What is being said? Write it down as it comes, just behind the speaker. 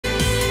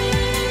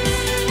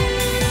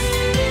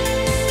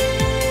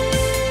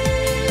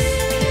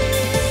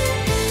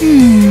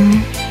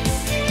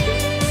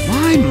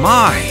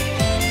My.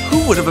 Who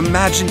would have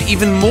imagined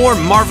even more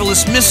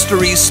marvelous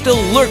mysteries still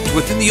lurked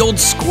within the old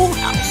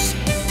schoolhouse?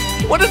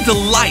 What a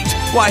delight!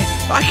 Why,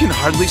 I can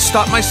hardly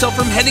stop myself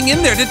from heading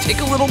in there to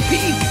take a little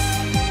peek.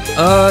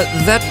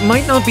 That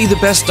might not be the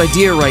best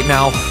idea right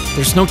now.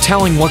 There's no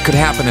telling what could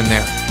happen in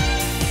there.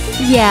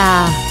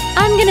 Yeah,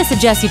 I'm gonna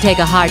suggest you take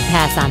a hard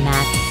pass on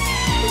that.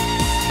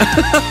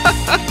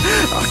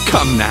 Oh,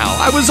 come now,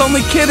 I was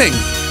only kidding.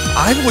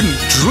 I wouldn't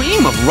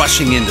dream of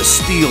rushing in to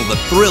steal the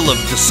thrill of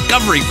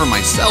discovery for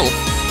myself.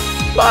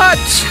 But,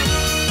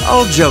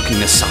 all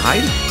joking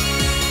aside,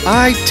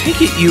 I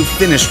take it you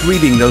finished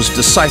reading those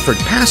deciphered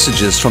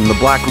passages from the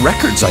black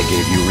records I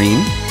gave you,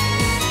 Reen.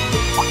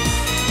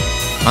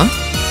 Huh?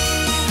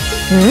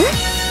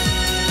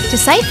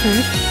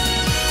 Deciphered?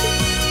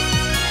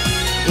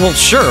 Well,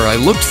 sure, I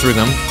looked through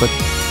them, but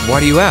why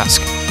do you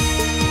ask?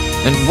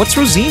 And what's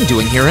Rosine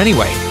doing here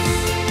anyway?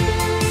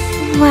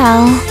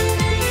 Well...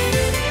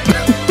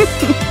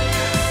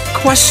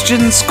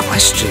 Questions,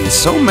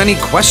 so many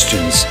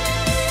questions.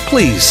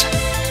 Please,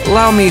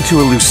 allow me to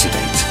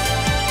elucidate.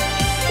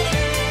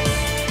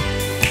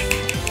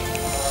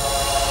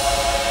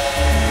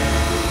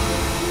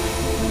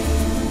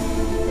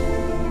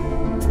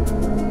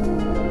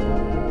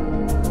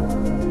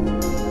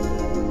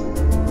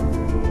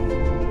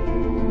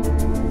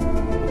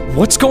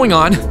 What's going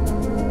on?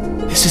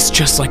 This is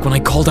just like when I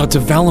called out to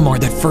Valimar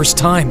that first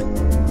time.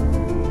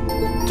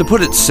 To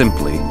put it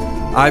simply,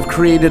 I've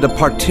created a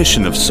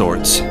partition of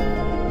sorts.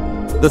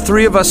 The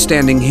three of us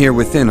standing here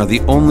within are the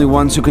only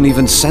ones who can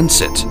even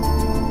sense it.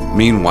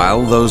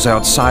 Meanwhile, those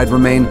outside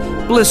remain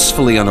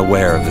blissfully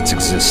unaware of its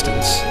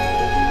existence.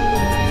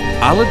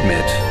 I'll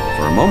admit,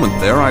 for a moment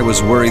there, I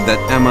was worried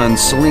that Emma and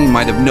Celine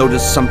might have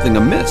noticed something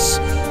amiss,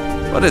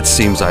 but it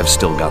seems I've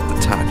still got the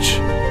touch.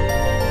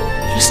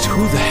 Just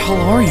who the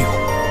hell are you?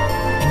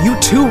 And you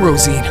too,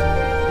 Rosine.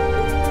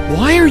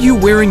 Why are you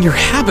wearing your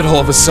habit all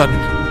of a sudden?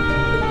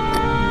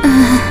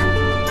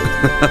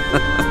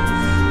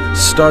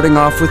 Starting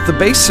off with the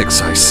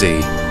basics, I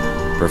see.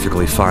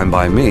 Perfectly fine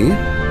by me.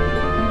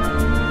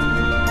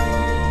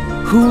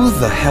 Who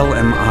the hell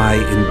am I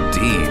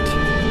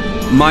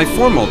indeed? My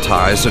formal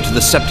ties are to the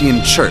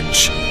Septian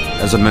Church,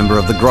 as a member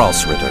of the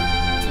Gralsritter.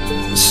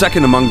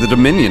 Second among the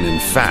Dominion, in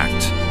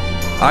fact.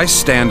 I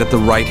stand at the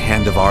right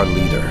hand of our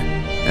leader,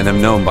 and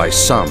am known by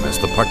some as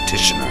the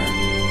Partitioner.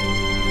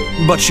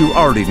 But you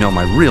already know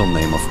my real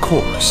name, of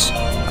course.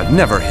 I've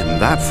never hidden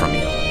that from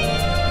you.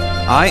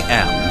 I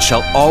am and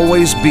shall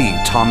always be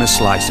Thomas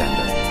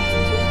Lysander.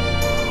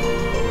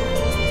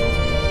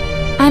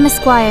 I'm a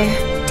squire,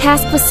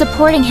 tasked with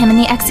supporting him in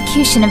the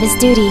execution of his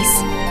duties.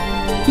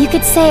 You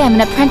could say I'm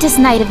an apprentice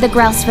knight of the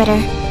Gralsritter.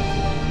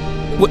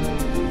 What?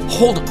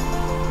 Hold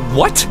on.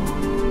 What?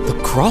 The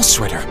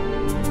Gralsritter?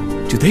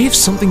 Do they have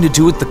something to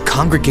do with the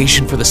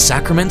Congregation for the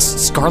Sacraments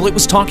Scarlet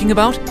was talking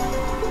about?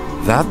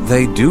 That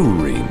they do,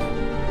 Reen.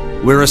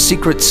 We're a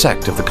secret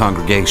sect of the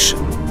Congregation,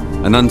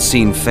 an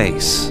unseen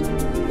face.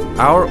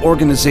 Our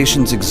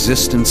organization's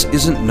existence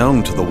isn't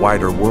known to the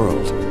wider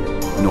world,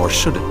 nor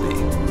should it be.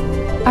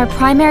 Our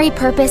primary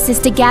purpose is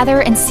to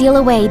gather and seal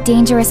away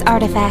dangerous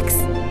artifacts.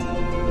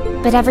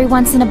 But every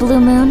once in a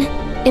blue moon,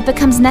 it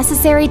becomes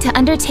necessary to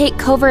undertake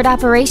covert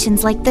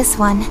operations like this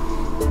one.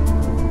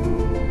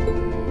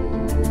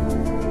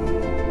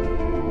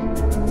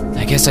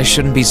 I guess I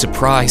shouldn't be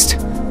surprised.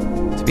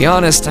 To be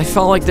honest, I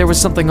felt like there was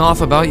something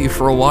off about you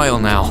for a while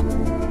now.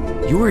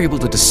 You were able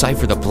to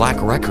decipher the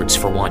Black Records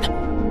for one.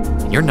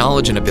 And your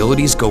knowledge and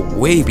abilities go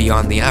way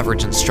beyond the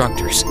average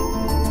instructors.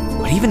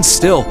 But even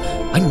still,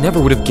 I never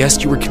would have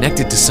guessed you were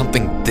connected to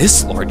something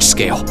this large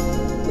scale.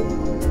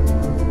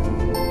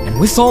 And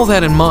with all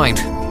that in mind,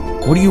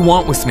 what do you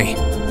want with me?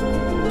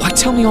 Why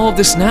tell me all of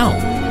this now?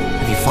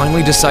 Have you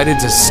finally decided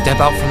to step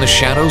out from the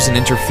shadows and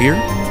interfere?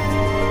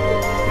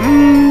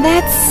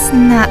 That's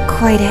not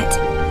quite it.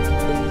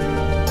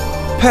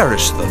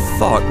 Perish the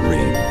thought,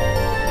 Reen.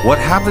 What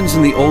happens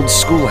in the old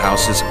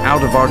schoolhouse is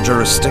out of our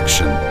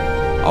jurisdiction.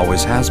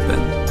 Always has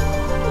been.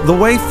 The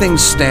way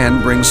things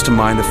stand brings to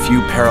mind a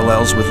few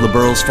parallels with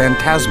Liberl's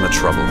phantasma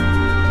trouble,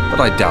 but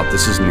I doubt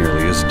this is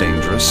nearly as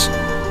dangerous.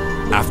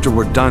 After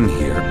we're done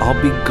here,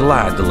 I'll be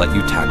glad to let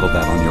you tackle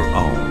that on your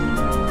own.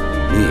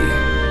 Me,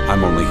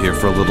 I'm only here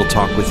for a little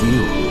talk with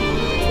you.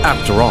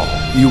 After all,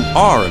 you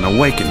are an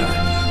awakener,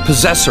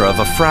 possessor of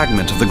a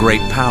fragment of the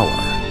great power.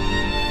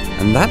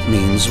 And that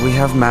means we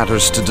have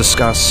matters to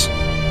discuss.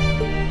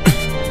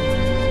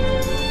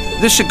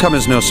 This should come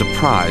as no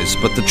surprise,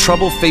 but the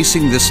trouble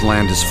facing this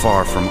land is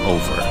far from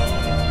over.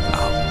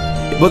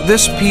 But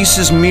this peace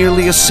is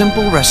merely a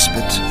simple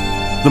respite.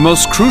 The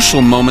most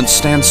crucial moment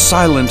stands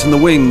silent in the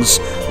wings,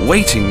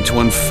 waiting to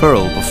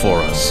unfurl before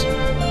us.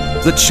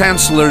 The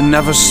Chancellor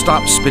never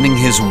stops spinning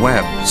his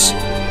webs,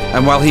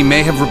 and while he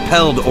may have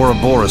repelled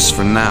Ouroboros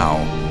for now,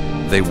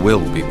 they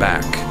will be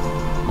back.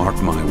 Mark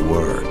my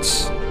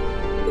words.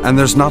 And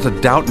there's not a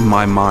doubt in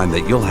my mind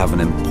that you'll have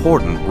an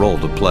important role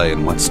to play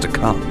in what's to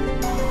come.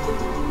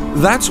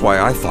 That's why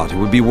I thought it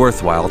would be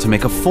worthwhile to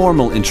make a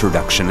formal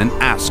introduction and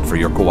ask for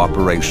your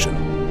cooperation.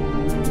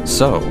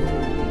 So,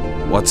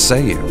 what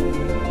say you?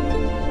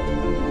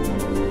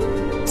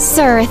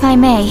 Sir, if I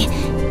may,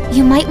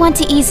 you might want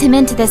to ease him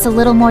into this a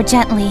little more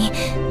gently.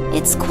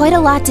 It's quite a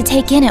lot to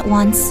take in at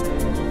once.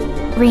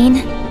 Reen,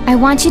 I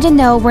want you to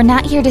know we're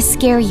not here to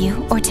scare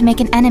you or to make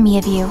an enemy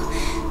of you.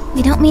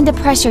 We don't mean to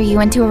pressure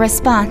you into a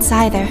response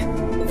either.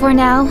 For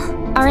now,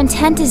 our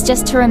intent is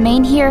just to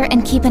remain here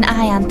and keep an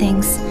eye on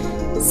things.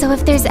 So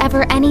if there's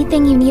ever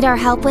anything you need our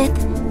help with,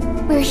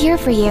 we're here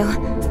for you.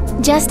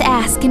 Just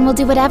ask and we'll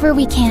do whatever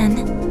we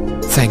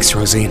can. Thanks,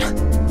 Rosine.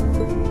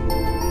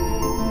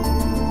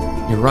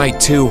 You're right,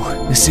 too.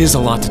 This is a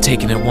lot to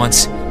take in at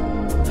once.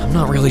 I'm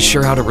not really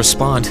sure how to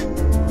respond.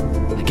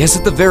 I guess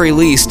at the very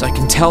least, I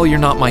can tell you're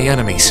not my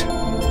enemies.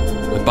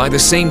 But by the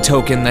same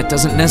token, that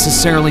doesn't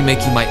necessarily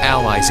make you my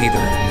allies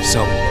either,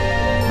 so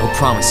no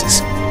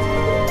promises.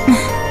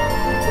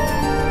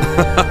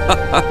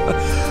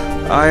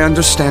 I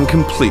understand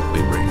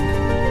completely, Reen.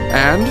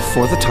 And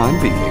for the time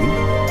being,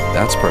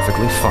 that's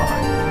perfectly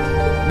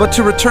fine. But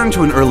to return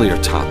to an earlier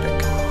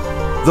topic,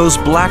 those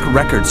black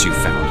records you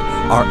found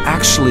are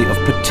actually of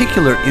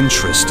particular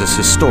interest as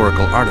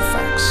historical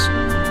artifacts.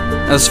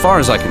 As far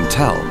as I can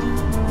tell,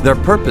 their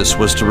purpose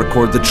was to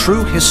record the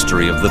true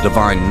history of the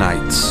Divine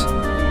Knights.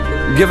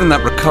 Given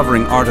that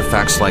recovering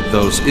artifacts like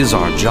those is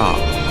our job,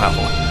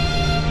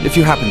 well, if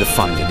you happen to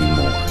find any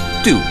more,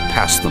 do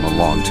pass them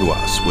along to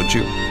us, would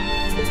you?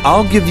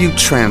 I'll give you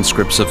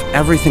transcripts of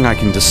everything I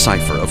can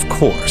decipher, of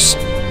course.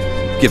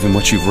 Given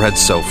what you've read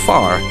so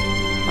far,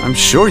 I'm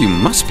sure you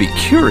must be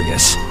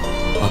curious.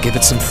 I'll give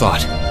it some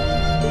thought.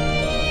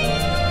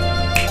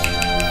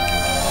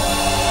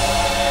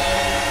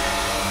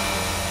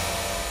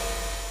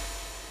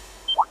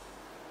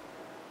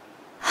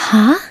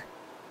 Huh?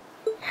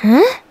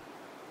 Huh?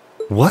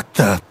 What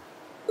the?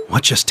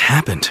 What just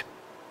happened?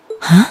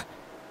 Huh?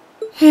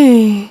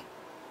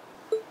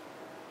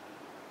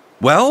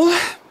 Well,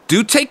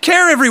 do take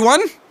care,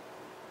 everyone.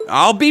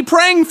 I'll be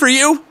praying for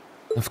you.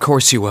 Of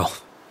course you will.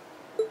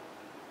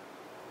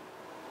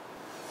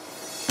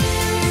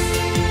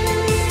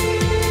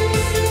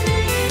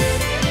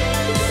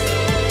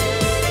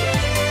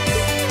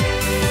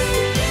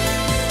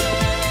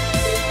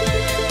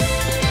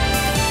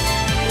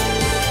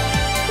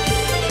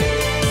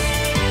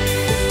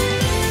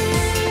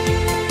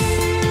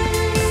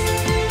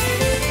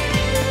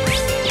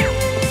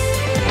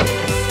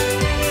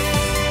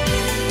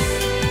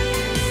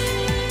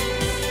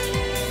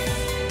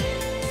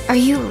 Are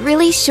you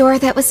really sure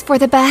that was for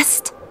the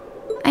best?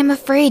 I'm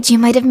afraid you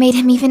might have made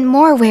him even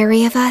more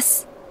wary of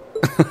us.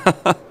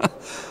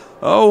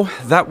 Oh,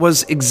 that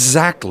was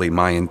exactly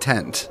my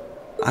intent.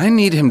 I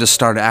need him to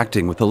start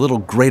acting with a little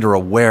greater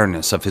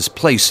awareness of his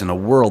place in a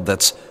world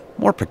that's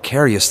more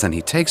precarious than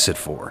he takes it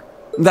for.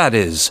 That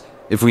is,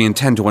 if we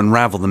intend to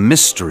unravel the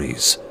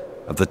mysteries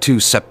of the two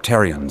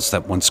septarians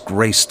that once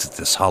graced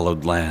this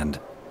hallowed land.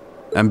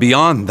 And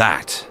beyond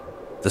that,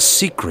 the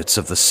secrets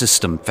of the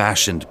system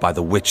fashioned by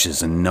the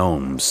witches and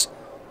gnomes.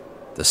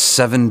 The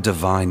 7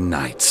 Divine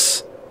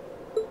Knights.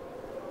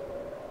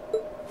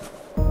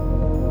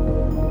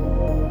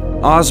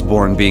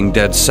 Osborne being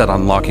dead set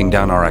on locking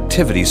down our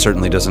activity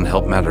certainly doesn't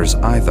help matters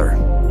either.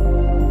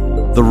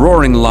 The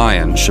Roaring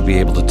Lion should be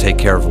able to take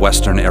care of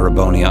Western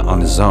Erebonia on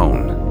his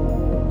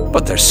own.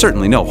 But there's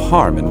certainly no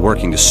harm in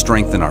working to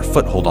strengthen our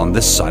foothold on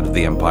this side of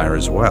the Empire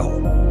as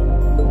well.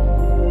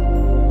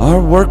 Our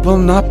work will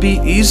not be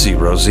easy,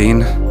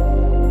 Rosine.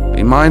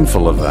 Be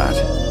mindful of that.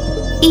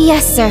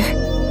 Yes, sir.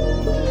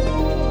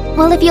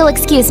 Well, if you'll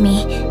excuse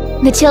me,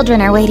 the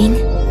children are waiting.